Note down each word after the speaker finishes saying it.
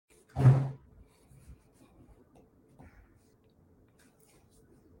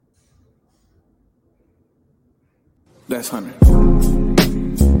That's Hunter.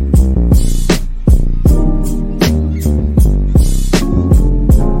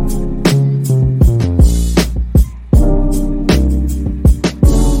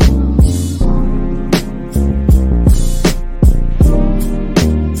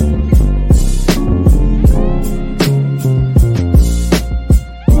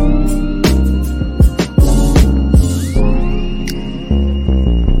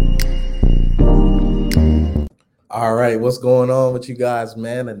 All right, what's going on with you guys,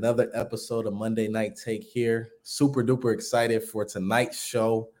 man? Another episode of Monday Night Take here. Super duper excited for tonight's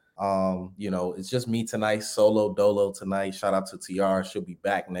show. It's just me tonight, solo dolo tonight. Shout out to TR. She'll be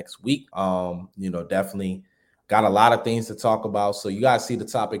back next week. Definitely got a lot of things to talk about. So you guys see the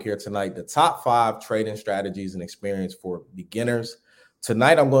topic here tonight, the top 5 trading strategies and experience for beginners.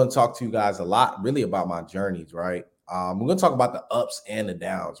 Tonight, I'm going to talk to you guys a lot really about my journeys, right? We're going to talk about the ups and the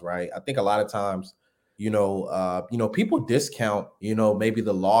downs, right? I think a lot of times, people discount, maybe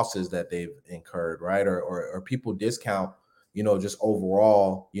the losses that they've incurred, right? Or people discount, just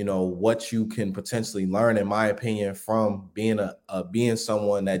overall, what you can potentially learn, in my opinion, from being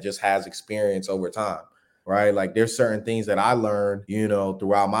someone that just has experience over time, right? Like there's certain things that I learned,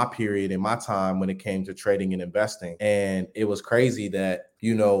 throughout my period in my time when it came to trading and investing. And it was crazy that,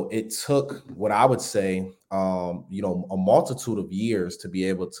 it took what I would say, a multitude of years to be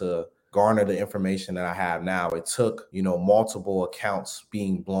able to garner the information that I have now. It took, multiple accounts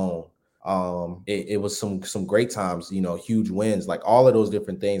being blown. It was some great times, huge wins, like all of those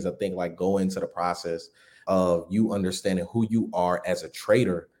different things, I think, like go into the process of you understanding who you are as a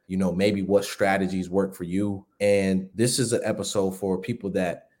trader, maybe what strategies work for you. And this is an episode for people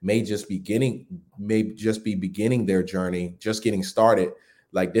that may just be beginning their journey, just getting started.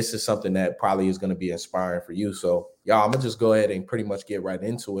 Like this is something that probably is going to be inspiring for you. So y'all, I'm gonna just go ahead and pretty much get right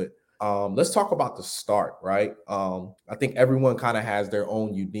into it. Let's talk about the start, right? I think everyone kind of has their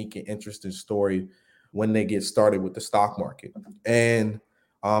own unique and interesting story when they get started with the stock market and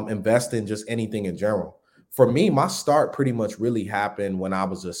invest in just anything in general. For me, my start pretty much really happened when I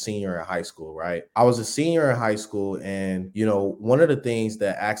was a senior in high school, right? I was a senior in high school, and one of the things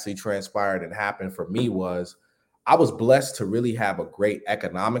that actually transpired and happened for me was I was blessed to really have a great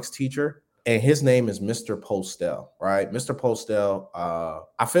economics teacher. And his name is Mr. Postel, right? Mr. Postel,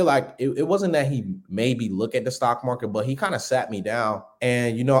 I feel like it wasn't that he made me look at the stock market, but he kind of sat me down.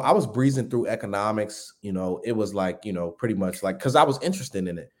 And, I was breezing through economics. It was like, pretty much like, because I was interested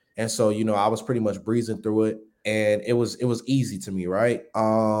in it. And so, I was pretty much breezing through it. And it was easy to me, right?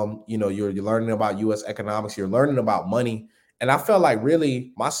 You're learning about U.S. economics. You're learning about money. And I felt like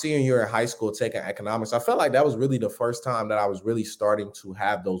really my senior year in high school taking economics, I felt like that was really the first time that I was really starting to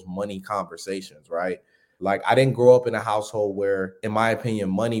have those money conversations, right? Like I didn't grow up in a household where, in my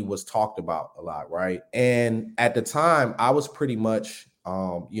opinion, money was talked about a lot, right? And at the time, I was pretty much,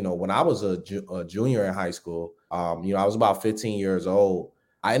 when I was a junior in high school, I was about 15 years old.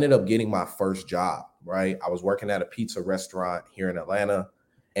 I ended up getting my first job, right? I was working at a pizza restaurant here in Atlanta.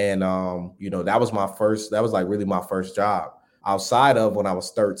 And, that was like really my first job. Outside of when I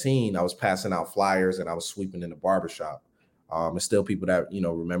was 13, I was passing out flyers and I was sweeping in the barbershop. And still people that,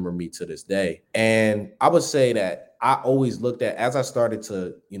 remember me to this day. And I would say that I always looked at, as I started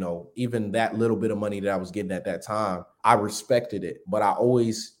to, even that little bit of money that I was getting at that time, I respected it. But I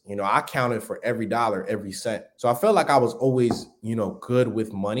always, I counted for every dollar, every cent. So I felt like I was always, good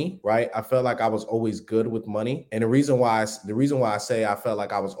with money, right? I felt like I was always good with money. And the reason why I say I felt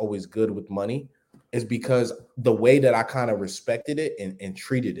like I was always good with money is because the way that I kind of respected it and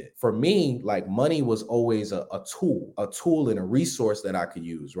treated it. For me, like money was always a tool and a resource that I could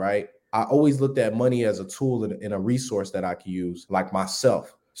use, right? I always looked at money as a tool and a resource that I could use, like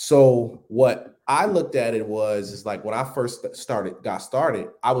myself. So what I looked at it is like when I first got started,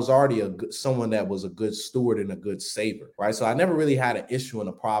 I was already someone that was a good steward and a good saver, right? So I never really had an issue and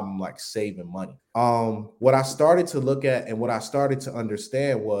a problem like saving money. What I started to look at and what I started to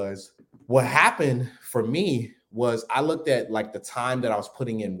understand was what happened for me was I looked at like the time that I was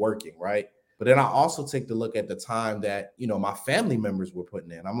putting in working, right? But then I also take the look at the time that, my family members were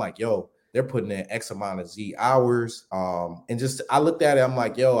putting in. I'm like, yo, they're putting in X amount of Z hours. And just, I looked at it, I'm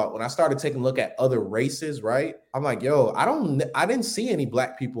like, yo, when I started taking a look at other races, right? I'm like, yo, I didn't see any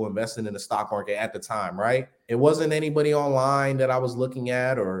Black people investing in the stock market at the time, right? It wasn't anybody online that I was looking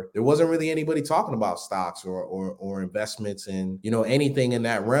at, or there wasn't really anybody talking about stocks or investments and, anything in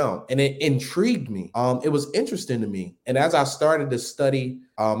that realm. And it intrigued me. It was interesting to me. And as I started to study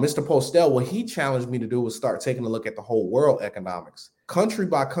Mr. Postel, what he challenged me to do was start taking a look at the whole world economics. country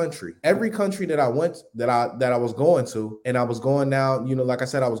by country. Every country that I went, that I was going to, and I was going down, like I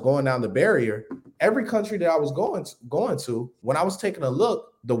said, I was going down the barrier. Every country that I was going to, when I was taking a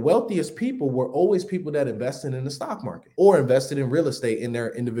look, the wealthiest people were always people that invested in the stock market or invested in real estate in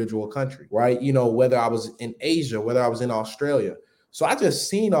their individual country, right? Whether I was in Asia, whether I was in Australia. So I just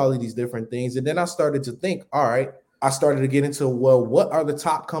seen all of these different things. And then I started to think, all right, I started to get into, well, what are the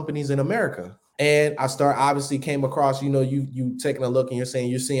top companies in America? And I obviously came across, you taking a look and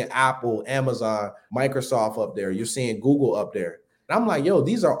you're seeing Apple, Amazon, Microsoft up there. You're seeing Google up there. And I'm like, yo,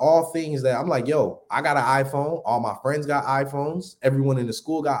 these are all things that I'm like, yo, I got an iPhone. All my friends got iPhones. Everyone in the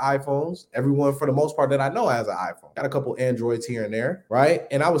school got iPhones. Everyone, for the most part, that I know has an iPhone. Got a couple Androids here and there, right?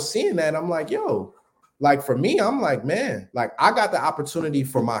 And I was seeing that and I'm like, yo, like for me, I'm like, man, like I got the opportunity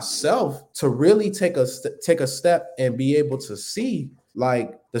for myself to really take a step and be able to see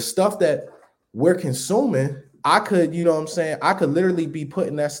like the stuff that we're consuming. I could, I could literally be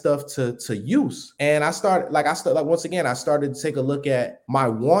putting that stuff to use. And I started to take a look at my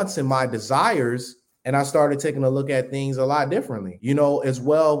wants and my desires. And I started taking a look at things a lot differently, as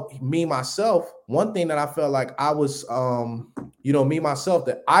well. Me, myself, one thing that I felt like I was, me, myself,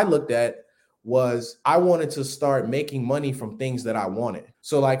 that I looked at was I wanted to start making money from things that I wanted.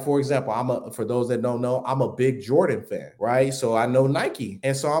 So like, for example, for those that don't know, I'm a big Jordan fan, right? So I know Nike.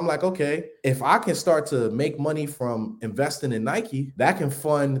 And so I'm like, okay, if I can start to make money from investing in Nike, that can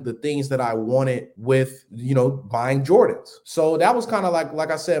fund the things that I wanted with, buying Jordans. So that was kind of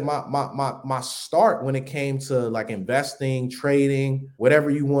like I said, my start when it came to like investing, trading, whatever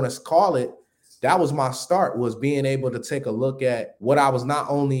you want to call it. That was my start, was being able to take a look at what I was not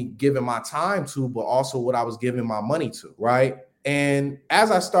only giving my time to, but also what I was giving my money to, right? And as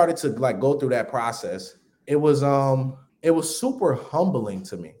I started to like go through that process, it was super humbling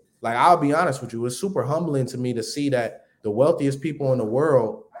to me. Like, I'll be honest with you, it was super humbling to me to see that the wealthiest people in the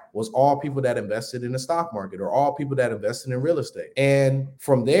world was all people that invested in the stock market or all people that invested in real estate. And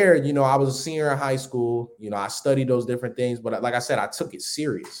from there, I was a senior in high school, I studied those different things, but like I said, I took it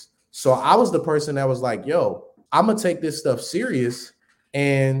serious. So I was the person that was like, yo, I'm going to take this stuff serious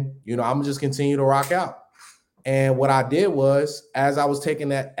and, I'm going to just continue to rock out. And what I did was, as I was taking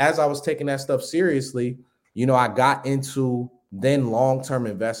that stuff seriously, I got into then long-term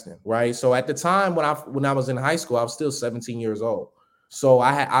investing, right? So at the time when I was in high school, I was still 17 years old. So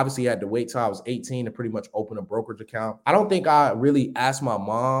I obviously had to wait till I was 18 to pretty much open a brokerage account. I don't think I really asked my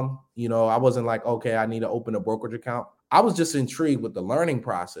mom, I wasn't like, okay, I need to open a brokerage account. I was just intrigued with the learning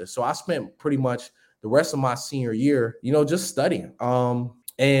process. So I spent pretty much the rest of my senior year, just studying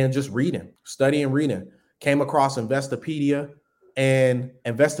and just studying, reading. Came across Investopedia, and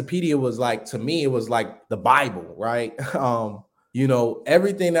Investopedia was like, to me, it was like the Bible, right?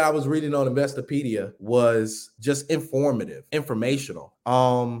 Everything that I was reading on Investopedia was just informational.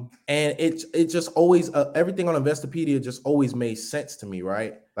 And it just always, everything on Investopedia just always made sense to me,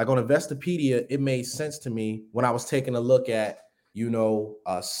 right? Like on Investopedia, it made sense to me when I was taking a look at,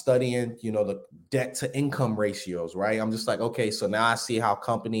 studying, the debt to income ratios, right? I'm just like, okay, so now I see how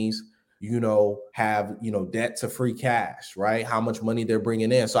companies, have, debt to free cash, right? How much money they're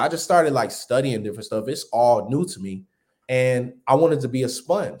bringing in. So I just started like studying different stuff. It's all new to me. And I wanted to be a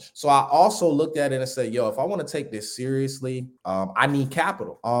sponge. So I also looked at it and said, yo, if I want to take this seriously, I need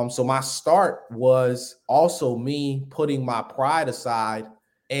capital. So my start was also me putting my pride aside.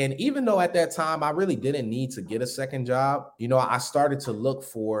 And even though at that time, I really didn't need to get a second job, I started to look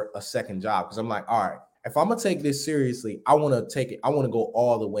for a second job because I'm like, all right, if I'm going to take this seriously, I want to take it. I want to go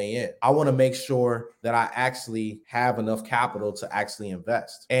all the way in. I want to make sure that I actually have enough capital to actually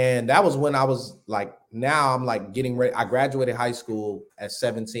invest. And that was when I was like, now I'm like getting ready. I graduated high school at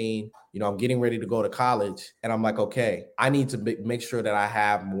 17. I'm getting ready to go to college. And I'm like, okay, I need to make sure that I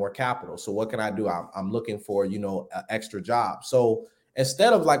have more capital. So what can I do? I'm looking for, an extra job. So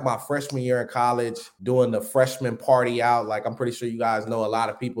instead of like my freshman year in college doing the freshman party out, like I'm pretty sure you guys know a lot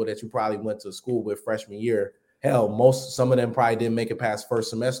of people that you probably went to school with freshman year. Hell, some of them probably didn't make it past first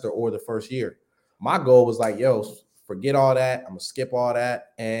semester or the first year. My goal was like, yo, forget all that. I'm gonna skip all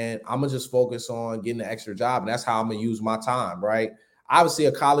that. And I'm gonna just focus on getting an extra job. And that's how I'm gonna use my time, right? Obviously,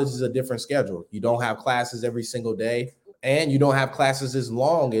 a college is a different schedule. You don't have classes every single day. And you don't have classes as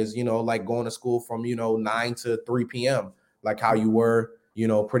long as, like going to school from, 9 to 3 p.m. like how you were,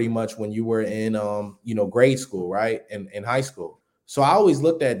 pretty much when you were in, grade school, right? In high school. So I always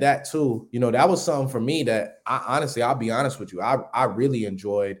looked at that too. That was something for me that I'll be honest with you. I really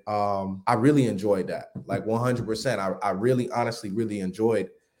enjoyed. I really enjoyed that, like 100%. I really, honestly, really enjoyed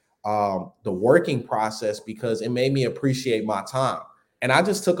the working process because it made me appreciate my time. And I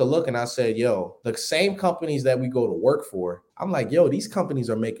just took a look and I said, yo, the same companies that we go to work for, I'm like, yo, these companies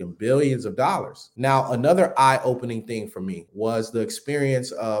are making billions of dollars. Now, another eye-opening thing for me was the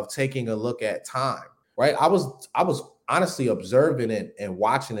experience of taking a look at time, right? I was honestly observing it and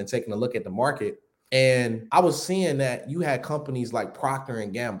watching and taking a look at the market. And I was seeing that you had companies like Procter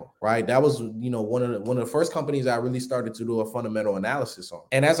and Gamble, right? That was, one of the first companies I really started to do a fundamental analysis on.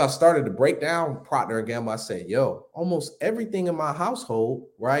 And as I started to break down Procter and Gamble, I said, yo, almost everything in my household,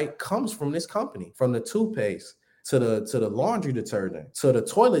 right, comes from this company, from the toothpaste to the laundry detergent, to the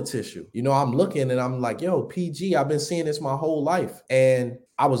toilet tissue. I'm looking and I'm like, yo, PG, I've been seeing this my whole life. And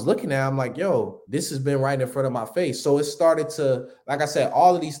I was looking at it, I'm like, yo, this has been right in front of my face. So it started to, like I said,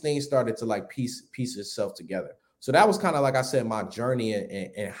 all of these things started to like piece itself together. So that was kind of, like I said, my journey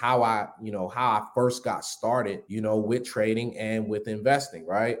and how I first got started, with trading and with investing,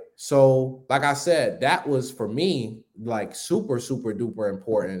 right? So like I said, that was for me, like super, super duper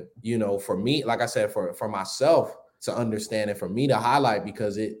important, for me, like I said, for myself to understand and for me to highlight,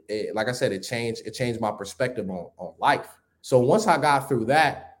 because it like I said, it changed my perspective on life. So once I got through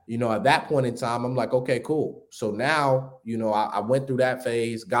that, at that point in time, I'm like, okay, cool. So now, I went through that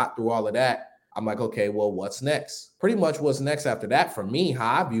phase, got through all of that. I'm like, okay, well, what's next? Pretty much what's next after that for me,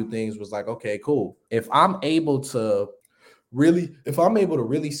 how I view things was like, okay, cool. If I'm able to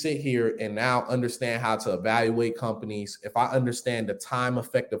really sit here and now understand how to evaluate companies, if I understand the time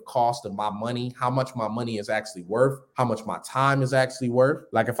effective cost of my money, how much my money is actually worth, how much my time is actually worth,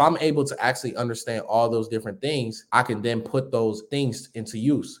 like if I'm able to actually understand all those different things, I can then put those things into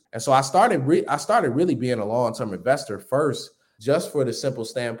use. And so I started really being a long-term investor first, just for the simple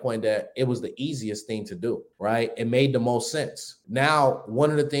standpoint that it was the easiest thing to do, right? It made the most sense. Now,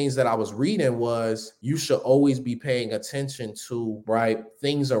 one of the things that I was reading was you should always be paying attention to, right,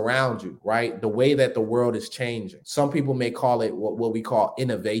 things around you, right? The way that the world is changing. Some people may call it what we call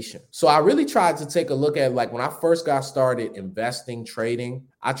innovation. So I really tried to take a look at, like, when I first got started investing, trading,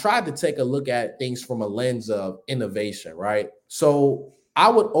 I tried to take a look at things from a lens of innovation, right? So I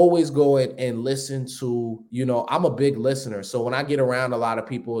would always go in and listen to, I'm a big listener. So when I get around a lot of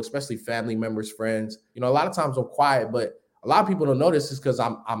people, especially family members, friends, a lot of times I'm quiet, but a lot of people don't notice this because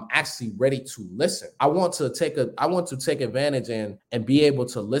I'm actually ready to listen. I want to take advantage and be able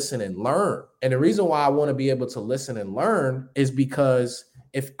to listen and learn. And the reason why I want to be able to listen and learn is because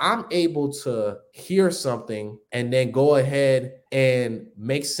if I'm able to hear something and then go ahead and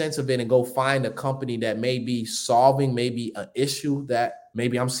make sense of it and go find a company that may be solving maybe an issue that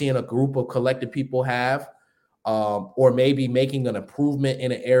maybe I'm seeing a group of collected people have, or maybe making an improvement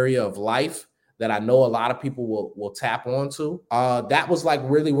in an area of life that I know a lot of people will tap onto. That was like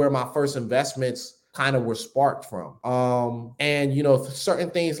really where my first investments kind of were sparked from. And, certain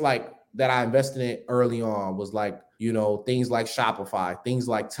things like that I invested in early on was like, things like Shopify, things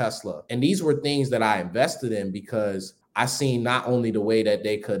like Tesla. And these were things that I invested in because I seen not only the way that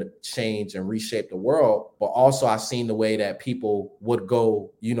they could change and reshape the world, but also I seen the way that people would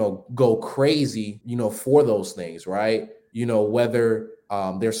go crazy, for those things, right? Whether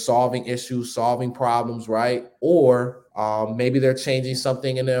they're solving issues, solving problems, right? Or maybe they're changing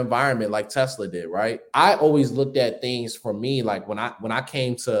something in the environment like Tesla did, right? I always looked at things for me, like when I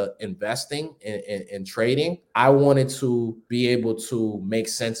came to investing and trading, I wanted to be able to make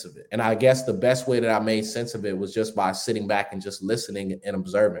sense of it. And I guess the best way that I made sense of it was just by sitting back and just listening and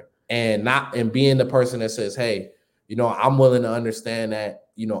observing, and being the person that says, hey, I'm willing to understand that,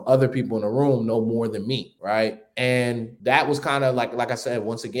 other people in the room know more than me, right? And that was kind of like I said,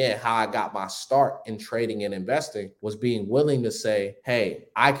 once again, how I got my start in trading and investing was being willing to say, hey,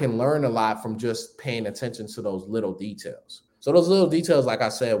 I can learn a lot from just paying attention to those little details. So those little details, like I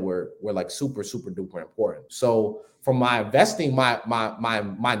said, were like super, super duper important. So for my investing, my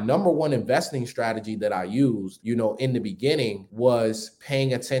number one investing strategy that I used, in the beginning was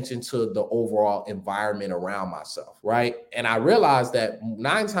paying attention to the overall environment around myself, right? And I realized that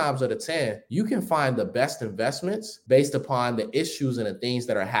 9 times out of 10, you can find the best investments based upon the issues and the things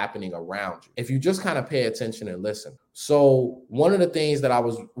that are happening around you, if you just kind of pay attention and listen. So one of the things that I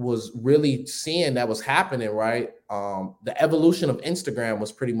was really seeing that was happening, right? The evolution of Instagram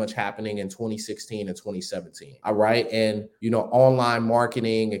was pretty much happening in 2016 and 2017. All right. And, online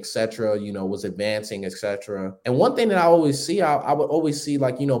marketing, et cetera, was advancing, et cetera. And one thing that I always see, I would always see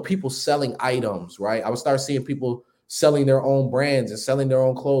like, people selling items, right? I would start seeing people selling their own brands and selling their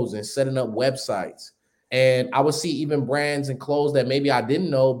own clothes and setting up websites. And I would see even brands and clothes that maybe I didn't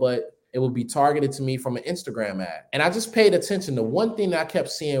know, but it would be targeted to me from an Instagram ad. And I just paid attention. The one thing that I kept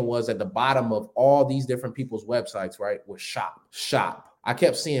seeing was at the bottom of all these different people's websites, right, was shop. I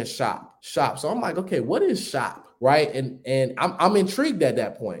kept seeing shop. So I'm like, okay, what is shop? right? And I'm intrigued at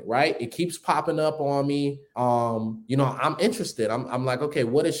that point, right? It keeps popping up on me. I'm interested. I'm like, okay,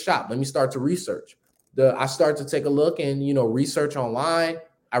 what is Shop? Let me start to research. I start to take a look and research online.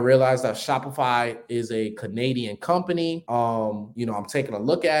 I realized that Shopify is a Canadian company. I'm taking a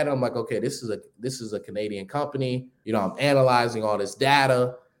look at it. I'm like, okay, this is a Canadian company. I'm analyzing all this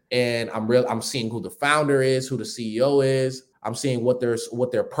data, and I'm seeing who the founder is, who the CEO is. I'm seeing what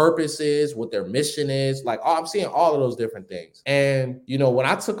their purpose is, what their mission is. Like, I'm seeing all of those different things. And when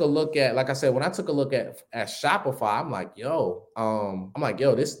I took a look at, like I said, when I took a look at Shopify, I'm like, yo,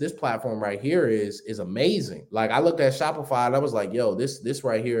 this platform right here is amazing. Like, I looked at Shopify and I was like, yo, this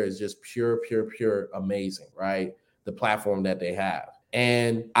right here is just pure amazing, right? The platform that they have.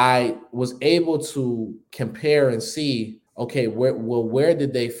 And I was able to compare and see, okay, where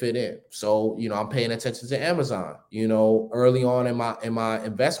did they fit in? So, I'm paying attention to Amazon. Early on in my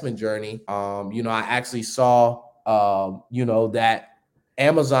investment journey, I actually saw, that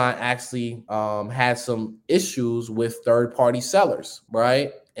Amazon actually had some issues with third-party sellers,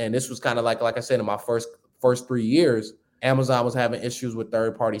 right? And this was kind of like I said, in my first 3 years, Amazon was having issues with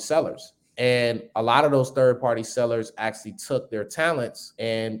third-party sellers. And a lot of those third-party sellers actually took their talents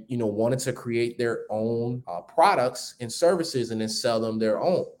and, wanted to create their own products and services and then sell them their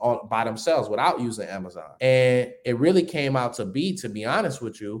own by themselves without using Amazon. And it really came out to be honest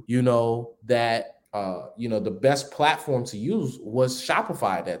with you, that the best platform to use was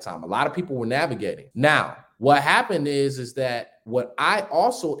Shopify at that time. A lot of people were navigating. Now, what happened is that what I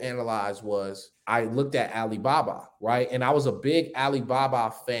also analyzed was I looked at Alibaba, right? And I was a big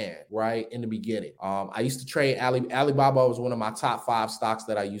Alibaba fan, right, in the beginning. I used to trade Alibaba was one of my top 5 stocks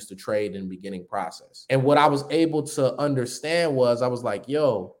that I used to trade in the beginning process. And what I was able to understand was I was like,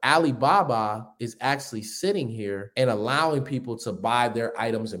 yo, Alibaba is actually sitting here and allowing people to buy their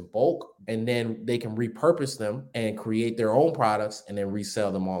items in bulk, and then they can repurpose them and create their own products and then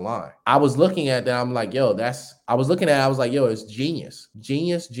resell them online. I was looking at that. I'm like, yo, I was like, yo, it's genius.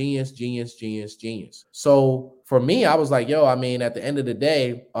 So for me, I was like, yo, I mean, at the end of the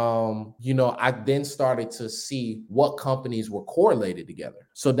day, I then started to see what companies were correlated together.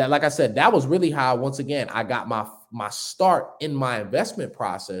 So that, like I said, that was really how, once again, I got my start in my investment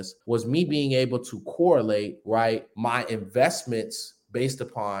process, was me being able to correlate, right, my investments based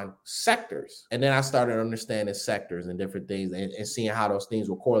upon sectors. And then I started understanding sectors and different things and seeing how those things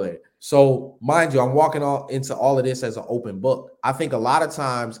were correlated. So mind you, I'm walking into all of this as an open book. I think a lot of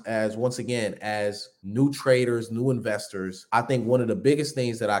times as new traders, new investors, I think one of the biggest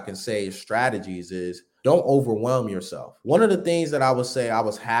things that I can say is strategies is don't overwhelm yourself. One of the things that I would say I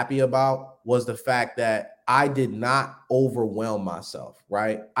was happy about was the fact that I did not overwhelm myself,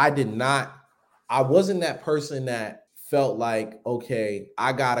 right? I wasn't that person that felt like, okay,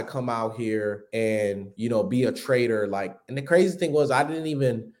 I gotta come out here and be a trader. Like, and the crazy thing was, I didn't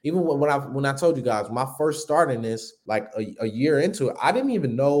even when I told you guys my first start in this, like a year into it, I didn't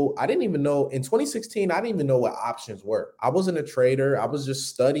even know in 2016, I didn't even know what options were. I wasn't a trader. I was just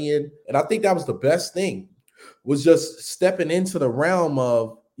studying, and I think that was the best thing, was just stepping into the realm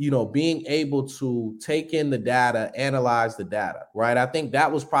of being able to take in the data, analyze the data, right? I think that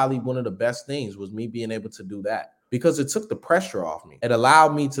was probably one of the best things, was me being able to do that, because it took the pressure off me. It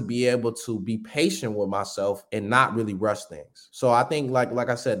allowed me to be able to be patient with myself and not really rush things. So I think, like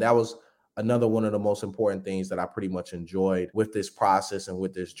I said, that was another one of the most important things that I pretty much enjoyed with this process and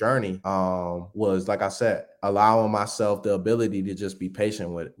with this journey, was, like I said, allowing myself the ability to just be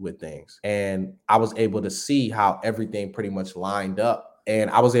patient with things. And I was able to see how everything pretty much lined up, and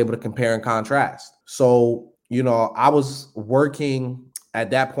I was able to compare and contrast. So, I was working at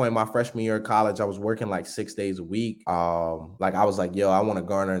that point, my freshman year of college, I was working like 6 days a week. Like, I was like, yo, I want to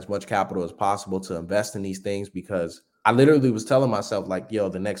garner as much capital as possible to invest in these things, because I literally was telling myself, like, yo,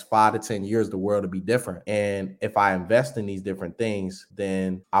 the next 5 to 10 years, the world will be different. And if I invest in these different things,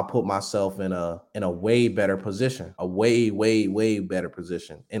 then I'll put myself in a way better position, a way better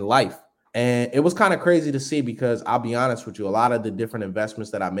position in life. And it was kind of crazy to see, because I'll be honest with you, a lot of the different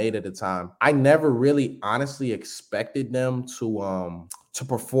investments that I made at the time, I never really honestly expected them to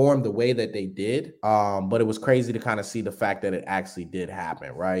perform the way that they did. But it was crazy to kind of see the fact that it actually did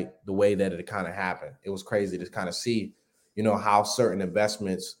happen, right? The way that it kind of happened. It was crazy to kind of see, how certain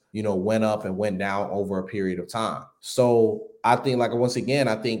investments, went up and went down over a period of time. So I think, like, once again,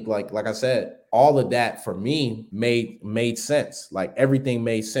 I think like I said, all of that for me made sense. Like, everything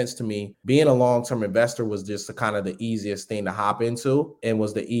made sense to me. Being a long-term investor was just the kind of the easiest thing to hop into, and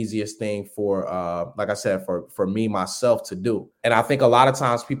was the easiest thing for like I said, for me myself to do. And I think a lot of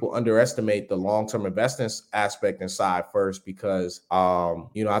times people underestimate the long-term investing aspect inside first, because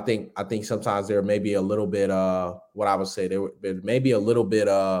I think sometimes there may be a little bit what I would say, there may be a little bit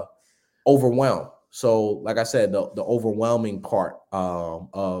overwhelmed. So, like I said, the overwhelming part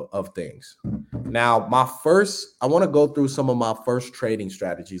of things. Now, I want to go through some of my first trading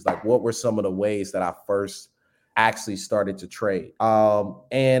strategies. Like, what were some of the ways that I first actually started to trade?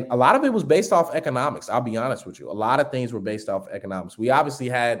 And a lot of it was based off economics. I'll be honest with you. A lot of things were based off economics. We obviously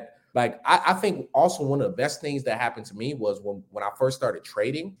had, like, I think also one of the best things that happened to me was when I first started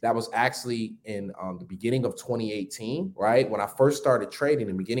trading. That was actually in the beginning of 2018, right? When I first started trading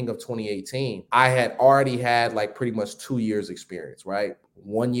in the beginning of 2018, I had already had like pretty much 2 years experience, right?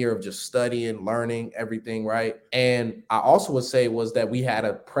 1 year of just studying, learning everything, right? And I also would say was that we had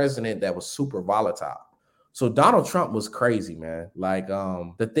a president that was super volatile. So Donald Trump was crazy, man. Like,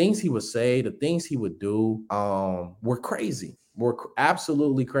 the things he would say, the things he would do, were crazy. Were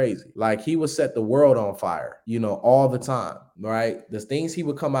absolutely crazy. Like, he would set the world on fire, all the time, right? The things he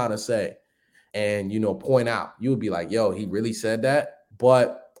would come out and say and, point out, you would be like, yo, he really said that.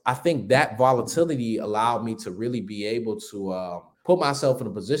 But I think that volatility allowed me to really be able to put myself in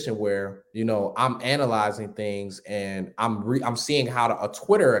a position where, I'm analyzing things, and I'm seeing how a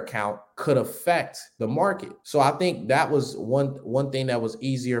Twitter account could affect the market. So I think that was one thing that was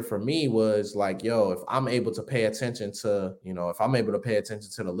easier for me, was like, yo, if I'm able to pay attention to, if I'm able to pay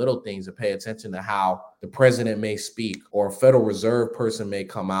attention to the little things and pay attention to how the president may speak, or a Federal Reserve person may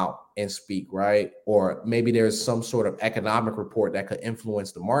come out and speak, right? Or maybe there's some sort of economic report that could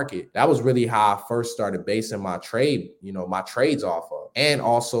influence the market. That was really how I first started basing my trades off of. And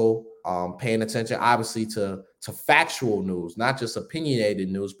also paying attention, obviously, to factual news, not just opinionated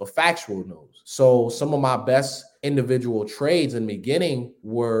news, but factual news. So some of my best individual trades in the beginning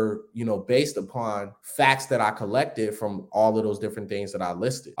were, based upon facts that I collected from all of those different things that I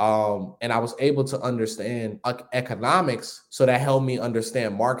listed. And I was able to understand economics, so that helped me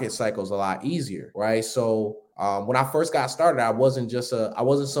understand market cycles a lot easier, right? So when I first got started, I wasn't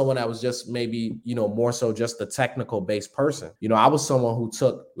someone that was just maybe, more so just a technical based person. I was someone who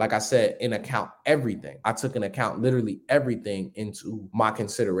took, like I said, in account everything. I took in account literally everything into my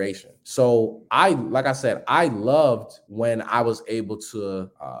consideration. So like I said, I loved when I was able to,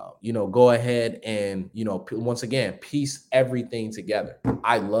 go ahead and, once again, piece everything together.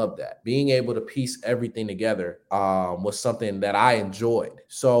 I love that. Being able to piece everything together was something that I enjoyed.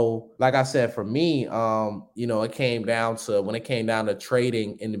 So, like I said, for me, it came down to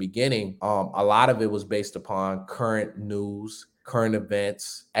trading in the beginning, a lot of it was based upon current news, current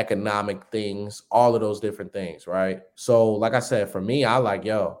events, economic things, all of those different things, right? So, like I said, for me, I like,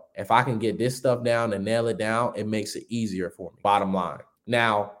 yo, if I can get this stuff down and nail it down, it makes it easier for me, bottom line.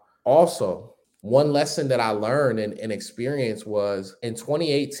 Now, also, one lesson that I learned and experienced was in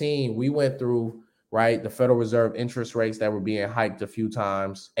 2018, we went through, right, the Federal Reserve interest rates that were being hiked a few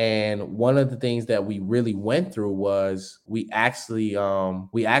times. And one of the things that we really went through was we actually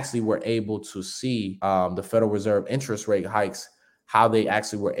were able to see the Federal Reserve interest rate hikes, how they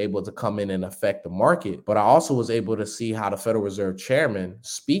actually were able to come in and affect the market. But I also was able to see how the Federal Reserve chairman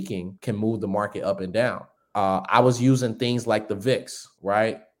speaking can move the market up and down. I was using things like the VIX,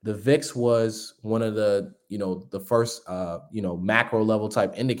 right? The VIX was one of the, the first, macro level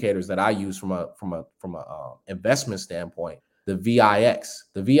type indicators that I use from a investment standpoint. The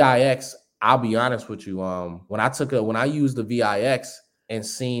VIX, I'll be honest with you. When I used the VIX and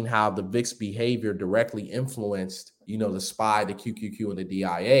seen how the VIX behavior directly influenced, the SPY, the QQQ, and the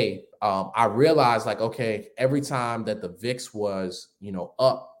DIA, I realized, like, okay, every time that the VIX was,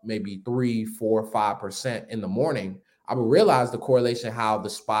 up maybe 3, 4, 5% in the morning, I would realize the correlation, how the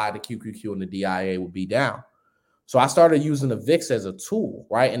SPY, the QQQ, and the DIA would be down. So I started using the VIX as a tool,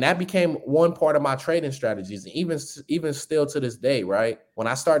 right? And that became one part of my trading strategies. And even still to this day, right? When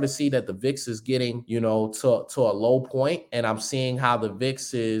I started to see that the VIX is getting, to a low point, and I'm seeing how the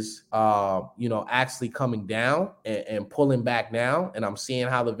VIX is, actually coming down and pulling back down, and I'm seeing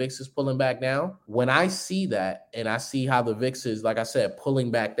how the VIX is pulling back down. When I see that, and I see how the VIX is, like I said,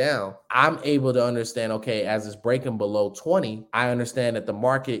 pulling back down, I'm able to understand, okay, as it's breaking below 20, I understand that the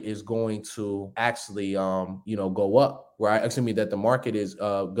market is going to actually, go go up, right? Excuse me, that the market is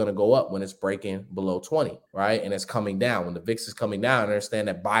going to go up when it's breaking below 20, right? And it's coming down. When the VIX is coming down, I understand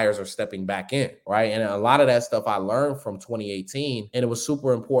that buyers are stepping back in, right? And a lot of that stuff I learned from 2018, and it was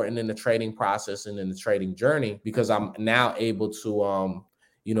super important in the trading process and in the trading journey, because I'm now able to,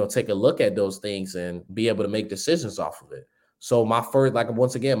 take a look at those things and be able to make decisions off of it. So my first, like,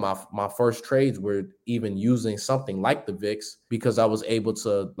 once again, my first trades were even using something like the VIX, because I was able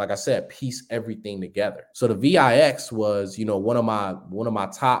to, like I said, piece everything together. So the VIX was, one of my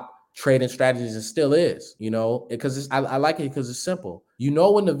top trading strategies, and still is, because I like it because it's simple.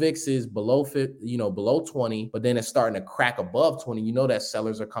 When the VIX is below 50, below 20, but then it's starting to crack above 20, that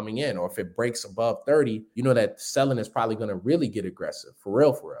sellers are coming in. Or if it breaks above 30, that selling is probably going to really get aggressive, for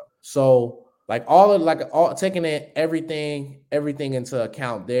real. So taking everything into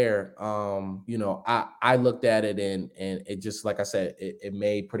account there, I looked at it and it just, like I said, it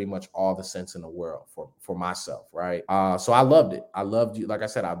made pretty much all the sense in the world for myself, right? So I loved it. I loved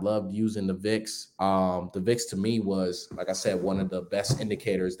using the VIX. The VIX to me was, like I said, one of the best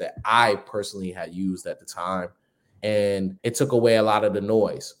indicators that I personally had used at the time. And it took away a lot of the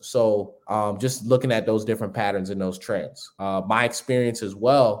noise. So just looking at those different patterns and those trends, my experience as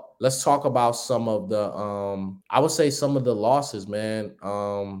well. Let's talk about some of the, I would say some of the losses, man.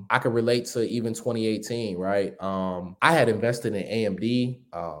 I could relate to even 2018, right? I had invested in AMD,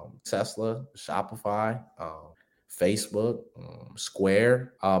 Tesla, Shopify, Facebook,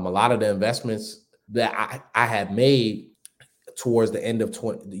 Square. A lot of the investments that I had made towards the end of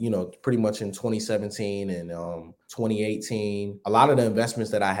pretty much in 2017 and 2018, a lot of the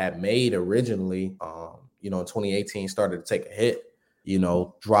investments that I had made originally, in 2018 started to take a hit,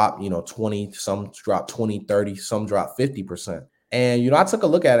 drop, 20, some dropped 20, 30, some dropped 50%. And, I took a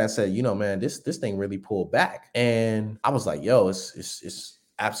look at it and said, man, this thing really pulled back. And I was like, yo, it's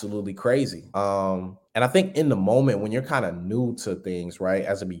absolutely crazy. And I think in the moment when you're kind of new to things, right,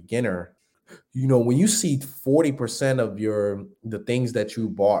 as a beginner, when you see 40% of the things that you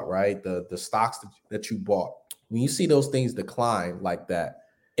bought, right, the stocks that you bought, when you see those things decline like that,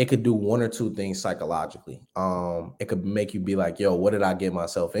 it could do one or two things psychologically. It could make you be like, yo, what did I get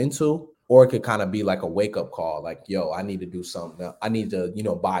myself into? Or it could kind of be like a wake up call, like, yo, I need to do something. I need to,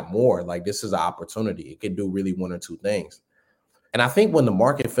 buy more. Like, this is an opportunity. It could do really one or two things. And I think when the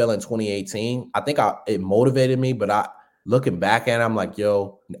market fell in 2018, I think it motivated me, but looking back at it, I'm like,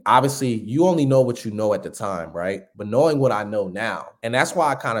 yo, obviously you only know what you know at the time, right? But knowing what I know now, and that's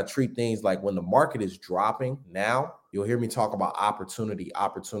why I kind of treat things like when the market is dropping now, you'll hear me talk about opportunity,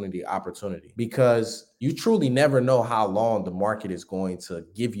 because you truly never know how long the market is going to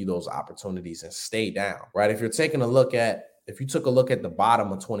give you those opportunities and stay down, right? If you took a look at the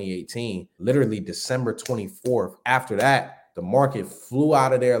bottom of 2018, literally December 24th, after that, the market flew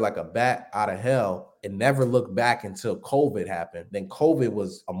out of there like a bat out of hell and never looked back until COVID happened. Then COVID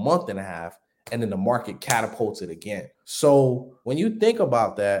was a month and a half, and then the market catapulted again. So when you think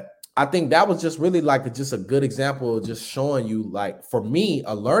about that, I think that was just really just a good example of just showing you, like, for me,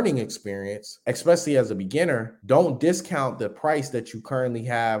 a learning experience, especially as a beginner. Don't discount the price that you currently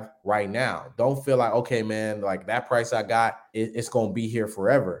have right now. Don't feel like, okay, man, like that price I got, it's going to be here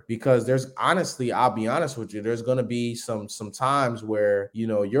forever. Because I'll be honest with you, there's going to be some times where,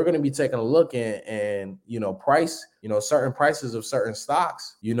 you're going to be taking a look and price, certain prices of certain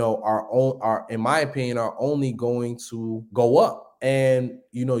stocks, are, in my opinion, are only going to go up. And,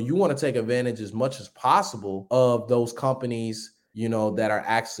 you want to take advantage as much as possible of those companies, that are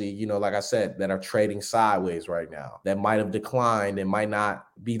actually, like I said, that are trading sideways right now, that might have declined and might not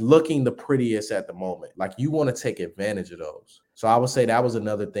be looking the prettiest at the moment. Like, you want to take advantage of those. So I would say that was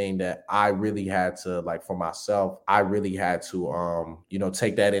another thing that I really had to, like, for myself, I really had to,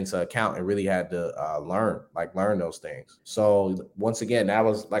 take that into account and really had to learn those things. So once again, that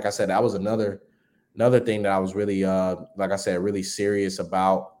was, like I said, that was another thing that I was really, like I said, really serious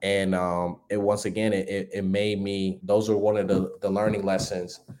about. And it made me, those are one of the learning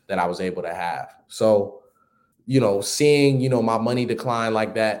lessons that I was able to have. So, seeing, my money decline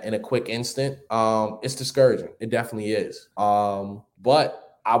like that in a quick instant, it's discouraging. It definitely is.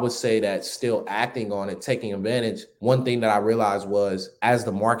 But I would say that still acting on it, taking advantage, one thing that I realized was, as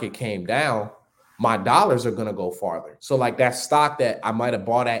the market came down, my dollars are going to go farther. So like that stock that I might have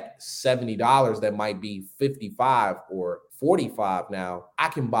bought at $70 that might be 55 or 45 now, I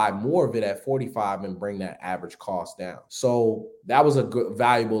can buy more of it at 45 and bring that average cost down. So that was a good,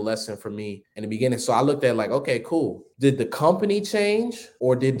 valuable lesson for me in the beginning. So I looked at like, okay, cool. Did the company change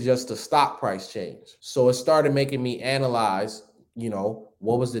or did just the stock price change? So it started making me analyze,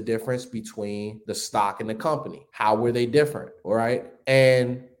 what was the difference between the stock and the company? How were they different? All right.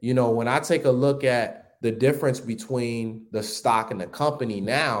 And, when I take a look at the difference between the stock and the company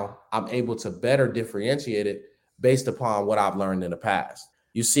now, I'm able to better differentiate it based upon what I've learned in the past.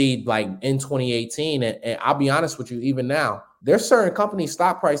 You see, like in 2018, and I'll be honest with you, even now, there's certain company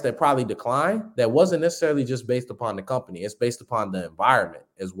stock price that probably declined that wasn't necessarily just based upon the company. It's based upon the environment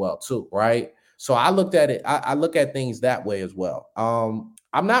as well, too, right? So I looked at it, I look at things that way as well.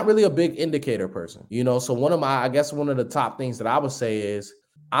 I'm not really a big indicator person, so I guess one of the top things that I would say is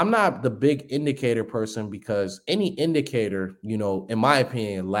I'm not the big indicator person because any indicator, in my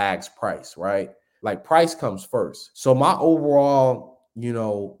opinion, lags price, right? Like price comes first. So my overall,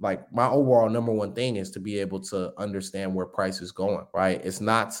 my overall number one thing is to be able to understand where price is going, right? It's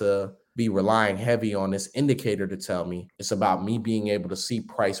not to be relying heavy on this indicator to tell me. It's about me being able to see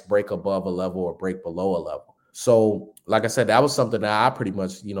price break above a level or break below a level. So, like I said, that was something that I pretty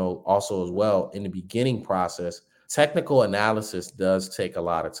much, also as well in the beginning process. Technical analysis does take a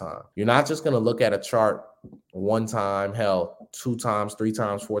lot of time. You're not just going to look at a chart one time, hell, 2 times, 3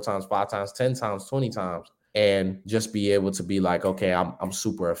 times, 4 times, 5 times, 10 times, 20 times, and just be able to be like, okay, I'm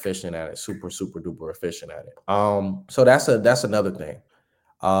super efficient at it, super duper efficient at it. So that's another thing.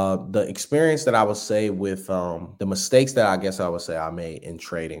 The experience that I would say with the mistakes that I guess I would say I made in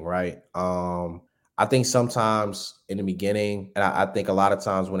trading, right? I think sometimes in the beginning, and I think a lot of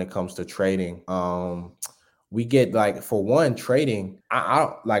times when it comes to trading, we get like, for one, trading.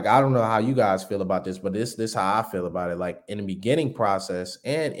 I don't know how you guys feel about this, but this how I feel about it. Like in the beginning process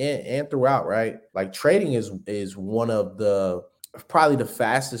and throughout, right? Like trading is one of the probably the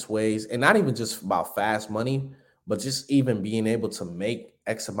fastest ways, and not even just about fast money, but just even being able to make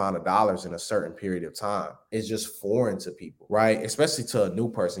X amount of dollars in a certain period of time is just foreign to people, right? Especially to a new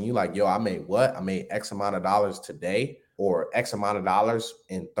person. You like, yo, I made what? I made X amount of dollars today, or X amount of dollars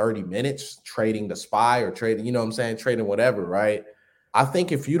in 30 minutes trading the SPY or trading, trading whatever, right? I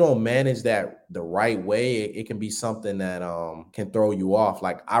think if you don't manage that the right way, it can be something that can throw you off.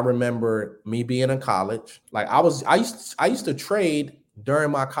 Like I remember me being in college. Like I used to trade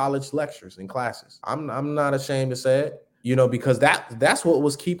during my college lectures and classes. I'm not ashamed to say it, because that's what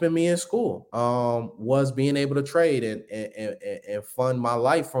was keeping me in school, was being able to trade and fund my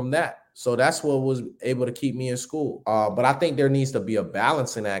life from that. So that's what was able to keep me in school. But I think there needs to be a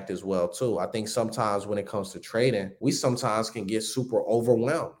balancing act as well, too. I think sometimes when it comes to trading, we sometimes can get super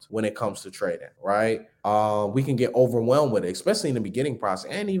overwhelmed when it comes to trading, right? We can get overwhelmed with it, especially in the beginning process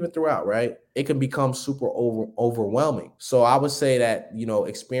and even throughout, right? It can become super overwhelming. So I would say that,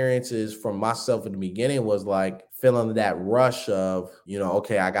 experiences from myself in the beginning was like feeling that rush of,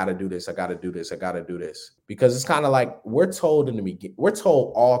 okay, I got to do this. I got to do this. I got to do this. Because it's kind of like we're told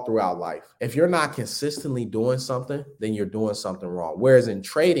all throughout life, if you're not consistently doing something, then you're doing something wrong. Whereas in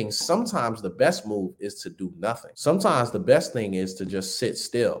trading, sometimes the best move is to do nothing. Sometimes the best thing is to just sit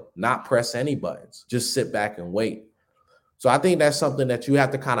still, not press any buttons, just sit back and wait. So I think that's something that you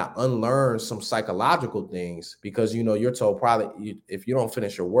have to kind of unlearn some psychological things, because, you're told probably if you don't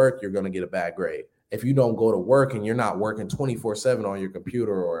finish your work, you're going to get a bad grade. If you don't go to work and you're not working 24/7 on your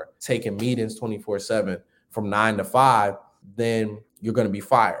computer or taking meetings 24/7 from 9 to 5, then you're going to be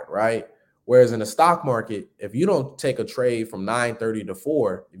fired, right? Whereas in the stock market, if you don't take a trade from 9:30 to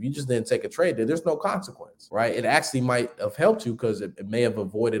 4, if you just didn't take a trade, there's no consequence, right? It actually might have helped you because it may have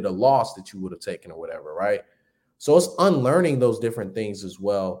avoided a loss that you would have taken or whatever, right? So it's unlearning those different things as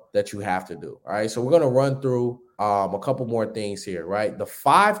well that you have to do. All right. So we're going to run through a couple more things here, right? The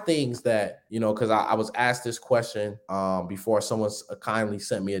 5 things that, because I was asked this question before someone kindly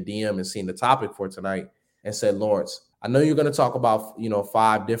sent me a DM and seen the topic for tonight and said, Lawrence, I know you're going to talk about,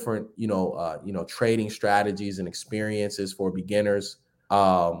 5 different, trading strategies and experiences for beginners.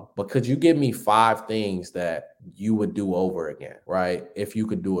 But could you give me 5 things that you would do over again, right? If you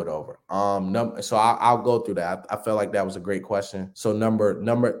could do it over. So I'll go through that. I felt like that was a great question. So number,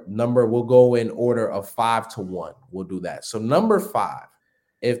 we'll go in order of 5 to 1. We'll do that. So number 5,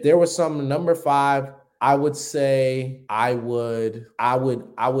 if there was some number 5, I would say I would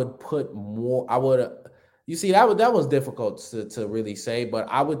put more. You see, that was difficult to really say, but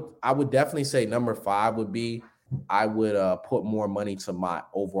I would definitely say number 5 would be, I would put more money to my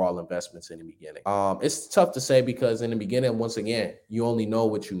overall investments in the beginning. It's tough to say because in the beginning, once again, you only know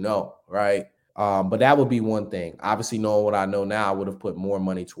what you know, right? But that would be one thing. Obviously, knowing what I know now, I would have put more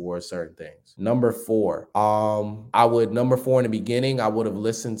money towards certain things. Number 4, number 4 in the beginning, I would have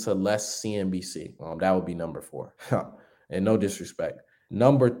listened to less CNBC. That would be number 4. And no disrespect.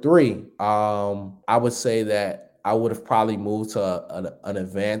 Number 3, I would say that I would have probably moved to an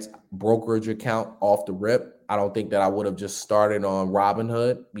advanced brokerage account off the rip. I don't think that I would have just started on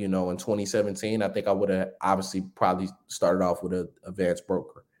Robinhood, in 2017. I think I would have obviously probably started off with an advanced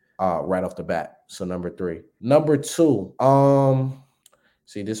broker. right off the bat. So number 3. Number 2,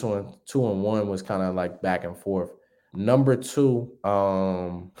 see, this one, 2 and 1 was kind of like back and forth. Number 2,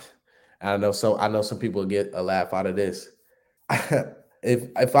 I know some people get a laugh out of this.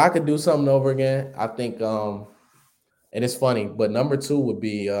 if I could do something over again, I think and it's funny, but number 2 would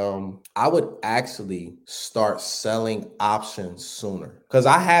be I would actually start selling options sooner, because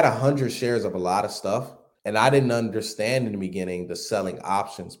I had 100 shares of a lot of stuff, and I didn't understand in the beginning the selling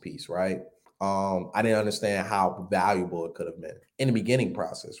options piece, right? I didn't understand how valuable it could have been in the beginning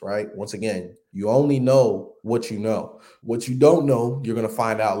process, right? Once again, you only know what you know. What you don't know, you're gonna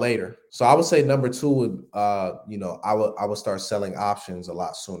find out later. So I would say number 2 would, I would start selling options a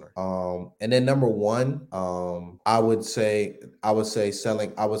lot sooner. And then number 1, I would say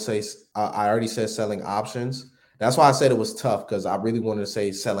selling. I already said selling options. That's why I said it was tough, because I really wanted to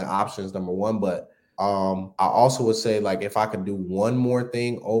say selling options number 1, but I also would say, like, if I could do one more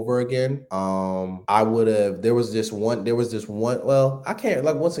thing over again, I would have. There was this one. Well, I can't,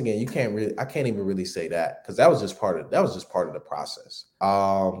 like, once again, I can't even really say that, because that was just part of the process.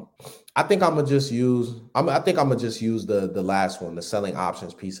 I think I'm gonna just use. The last one, the selling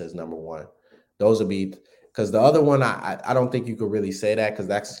options piece, as number 1. Those would be, because the other one, I don't think you could really say that, because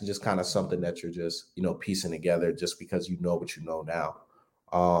that's just kind of something that you're just piecing together just because you know what you know now.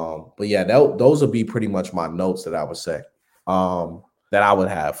 But yeah, those would be pretty much my notes that I would say, that I would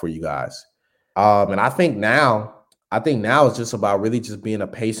have for you guys. And I think now it's just about really just being a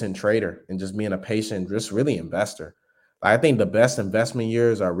patient trader and just being a patient, just really investor. I think the best investment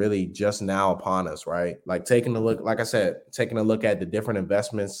years are really just now upon us, right? Like, taking a look, like I said, taking a look at the different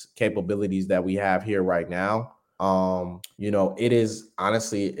investments capabilities that we have here right now. It is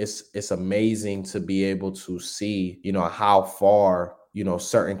honestly, it's amazing to be able to see, how far,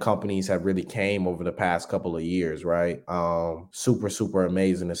 certain companies have really came over the past couple of years, right? Super, super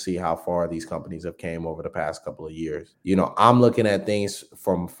amazing to see how far these companies have came over the past couple of years. I'm looking at things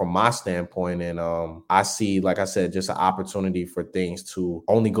from my standpoint, and I see, like I said, just an opportunity for things to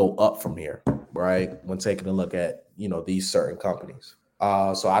only go up from here, right? When taking a look at, these certain companies.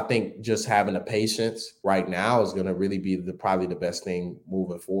 So I think just having the patience right now is going to really be probably the best thing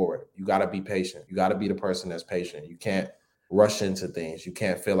moving forward. You got to be patient. You got to be the person that's patient. You can't rush into things. You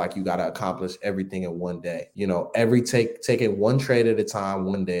can't feel like you got to accomplish everything in one day. Take it one trade at a time,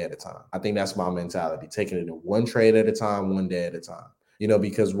 one day at a time. I think that's my mentality. Taking it in one trade at a time, one day at a time.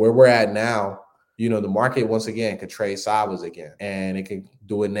 Because where we're at now, the market, once again, could trade sideways again, and it could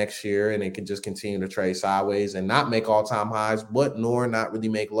do it next year, and it could just continue to trade sideways and not make all-time highs, but nor not really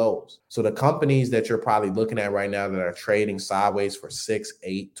make lows. So the companies that you're probably looking at right now that are trading sideways for 6,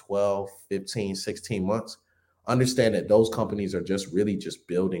 8, 12, 15, 16 months, understand that those companies are just really just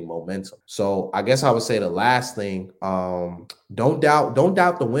building momentum. So I guess I would say the last thing, don't doubt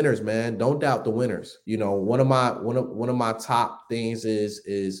the winners, man. Don't doubt the winners. One of my top things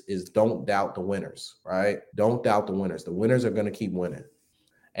is don't doubt the winners, right? Don't doubt the winners. The winners are going to keep winning.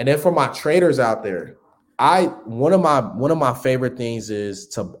 And then for my traders out there, one of my favorite things is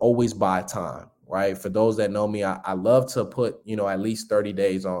to always buy time, right? For those that know me, I love to put, at least 30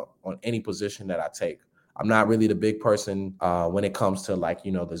 days on any position that I take. I'm not really the big person when it comes to, like,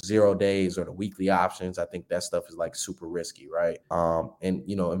 the 0 days or the weekly options. I think that stuff is, like, super risky, right? And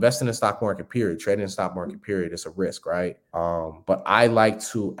investing in stock market period, trading in stock market period, it's a risk, right? But I like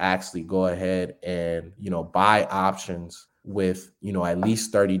to actually go ahead and buy options with at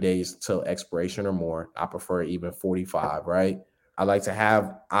least 30 days till expiration or more. I prefer even 45, right? I like to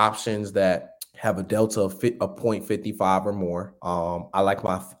have options that have a delta of 0.55 or more. I like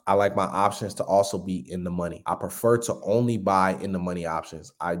my options to also be in the money. I prefer to only buy in the money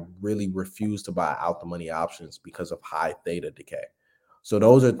options. I really refuse to buy out the money options because of high theta decay. So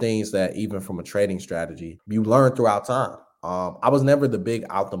those are things that, even from a trading strategy, you learn throughout time. I was never the big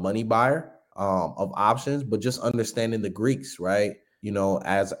out the money buyer of options, but just understanding the Greeks, right?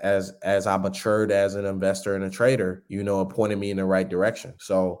 As I matured as an investor and a trader, it pointed me in the right direction.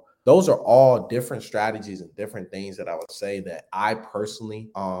 So those are all different strategies and different things that I would say that I personally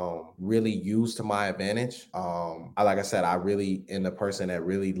really use to my advantage. Like I said, I really am the person that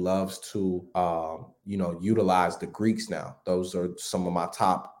really loves to utilize the Greeks now. Those are some of my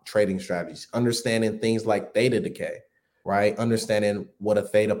top trading strategies. Understanding things like theta decay, right? Understanding what a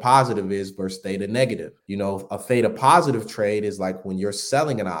theta positive is versus theta negative. A theta positive trade is like when you're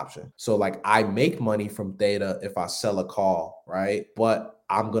selling an option. So, like, I make money from theta if I sell a call, right? But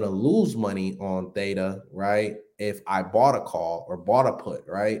I'm going to lose money on theta, right, if I bought a call or bought a put,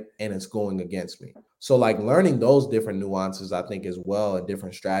 right, and it's going against me. So like learning those different nuances, I think as well, and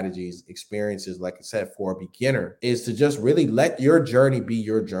different strategies, experiences, like I said, for a beginner is to just really let your journey be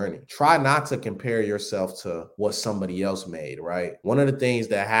your journey. Try not to compare yourself to what somebody else made, right? One of the things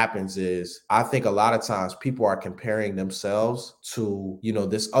that happens is I think a lot of times people are comparing themselves to,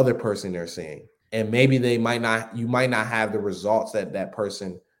 this other person they're seeing. And maybe you might not have the results that that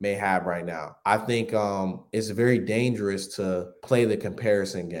person may have right now. I think it's very dangerous to play the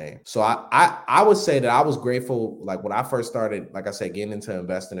comparison game. So I would say that I was grateful, like when I first started, like I said, getting into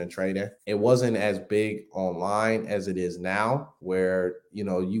investing and trading, it wasn't as big online as it is now, where,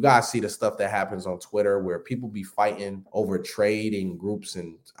 you guys see the stuff that happens on Twitter where people be fighting over trading groups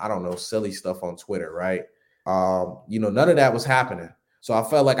and I don't know, silly stuff on Twitter, right? None of that was happening. So I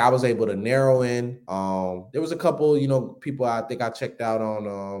felt like I was able to narrow in. There was a couple, people I think I checked out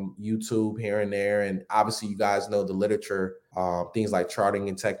on YouTube here and there. And obviously you guys know the literature, things like Charting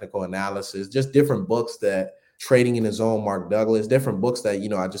and Technical Analysis, just different books that Trading in the Zone, Mark Douglas, different books that,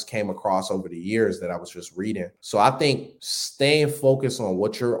 I just came across over the years that I was just reading. So I think staying focused on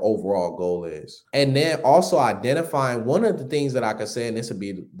what your overall goal is. And then also identifying one of the things that I could say, and this would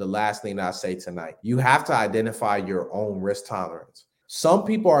be the last thing that I say tonight, you have to identify your own risk tolerance. Some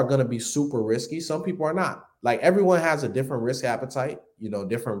people are going to be super risky. Some people are not. Like everyone has a different risk appetite,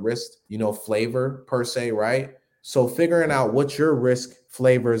 different risk, flavor per se, right? So figuring out what your risk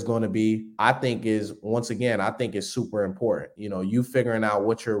flavor is going to be, I think is super important. You figuring out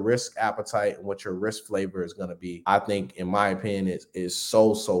what your risk appetite and what your risk flavor is going to be, I think, in my opinion, is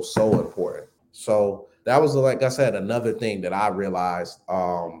so important. So that was, like I said, another thing that I realized,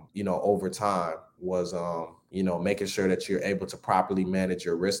 over time was, making sure that you're able to properly manage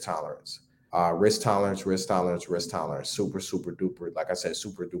your risk tolerance. Risk tolerance, super duper, like I said,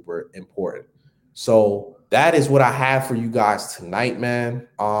 super duper important. So that is what I have for you guys tonight, man.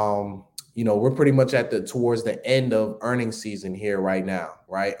 We're pretty much towards the end of earnings season here right now,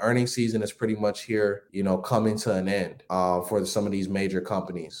 right? Earnings season is pretty much here, coming to an end for some of these major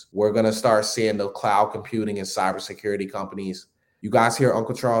companies. We're going to start seeing the cloud computing and cybersecurity companies. You guys hear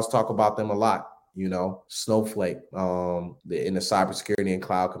Uncle Charles talk about them a lot. Snowflake, in the cybersecurity and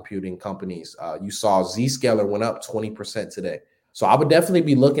cloud computing companies. You saw Zscaler went up 20% today. So I would definitely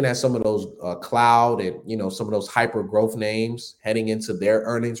be looking at some of those cloud and, some of those hyper growth names heading into their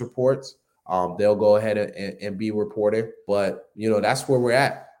earnings reports. They'll go ahead and be reported. But, that's where we're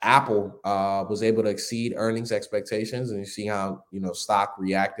at. Apple was able to exceed earnings expectations. And you see how, stock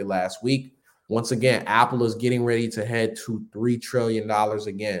reacted last week. Once again, Apple is getting ready to head to $3 trillion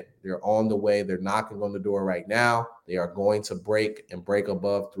again. They're on the way. They're knocking on the door right now. They are going to break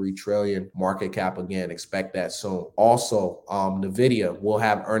above 3 trillion market cap again. Expect that soon. Also, NVIDIA will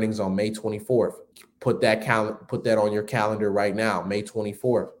have earnings on May 24th. Put that on your calendar right now, May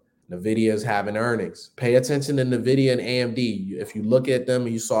 24th. NVIDIA is having earnings. Pay attention to NVIDIA and AMD. If you look at them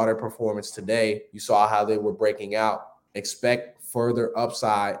and you saw their performance today, you saw how they were breaking out. Expect further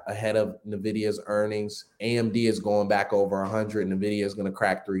upside ahead of NVIDIA's earnings. AMD is going back over 100. NVIDIA is going to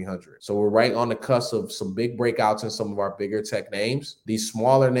crack 300. So we're right on the cusp of some big breakouts in some of our bigger tech names. These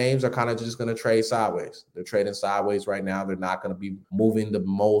smaller names are kind of just going to trade sideways. They're trading sideways right now. They're not going to be moving the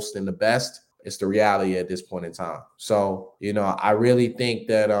most and the best. It's the reality at this point in time. So, I really think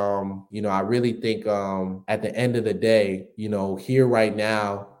that, at the end of the day, here right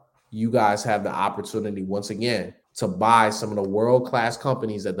now, you guys have the opportunity once again to buy some of the world-class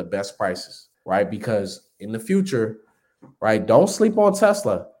companies at the best prices, right? Because in the future, right, don't sleep on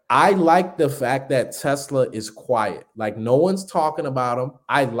Tesla. I like the fact that Tesla is quiet. Like no one's talking about them.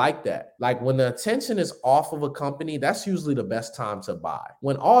 I like that. Like when the attention is off of a company, that's usually the best time to buy.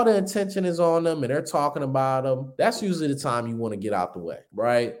 When all the attention is on them and they're talking about them, that's usually the time you want to get out the way,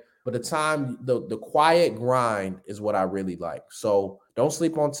 right? But the quiet grind is what I really like. So don't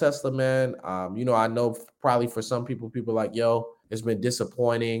sleep on Tesla, man. I know probably for some people like, yo, it's been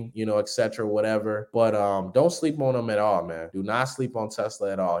disappointing, et cetera, whatever. But don't sleep on them at all, man. Do not sleep on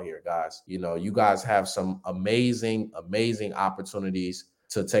Tesla at all here, guys. You guys have some amazing, amazing opportunities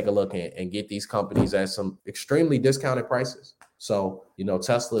to take a look and get these companies at some extremely discounted prices. So,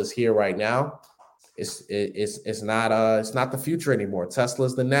 Tesla is here right now. It's not the future anymore.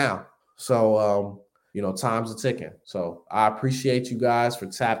 Tesla's the now. So time's a ticking. So I appreciate you guys for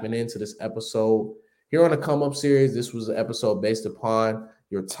tapping into this episode here on the Come Up series. This was an episode based upon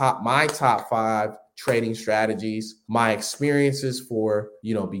my top 5 trading strategies, my experiences for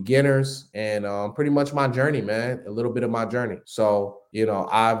beginners, and pretty much my journey, man. A little bit of my journey. So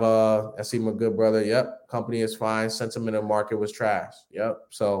I see my good brother. Yep, company is fine. Sentiment of market was trash. Yep.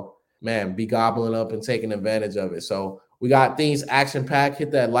 So man, be gobbling up and taking advantage of it. So we got things action packed.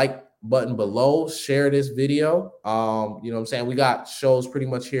 Hit that like button below, share this video. You know what I'm saying? We got shows pretty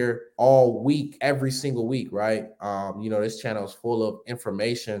much here all week, every single week, right? You know, this channel is full of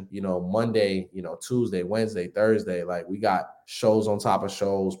information, you know, Monday, you know, Tuesday, Wednesday, Thursday. Like, we got shows on top of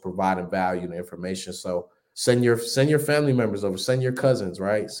shows providing value and information. So send your family members over, send your cousins,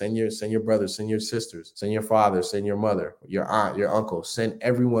 right? Send your brothers, send your sisters, send your father, send your mother, your aunt, your uncle, send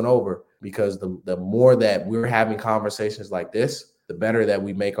everyone over, because the more that we're having conversations like this, the better that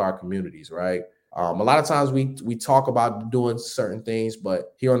we make our communities, right? A lot of times we talk about doing certain things,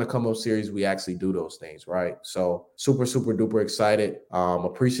 but here on the Come Up series, we actually do those things, right? So super duper excited,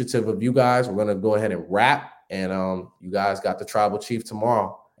 appreciative of you guys. We're gonna go ahead and wrap, and you guys got the Tribal Chief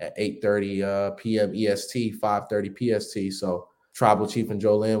tomorrow at 8:30 p.m. EST, 5:30 PST. So Tribal Chief and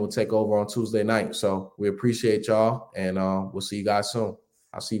Jolene will take over on Tuesday night. So we appreciate y'all, and we'll see you guys soon.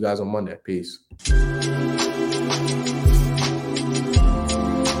 I'll see you guys on Monday. Peace.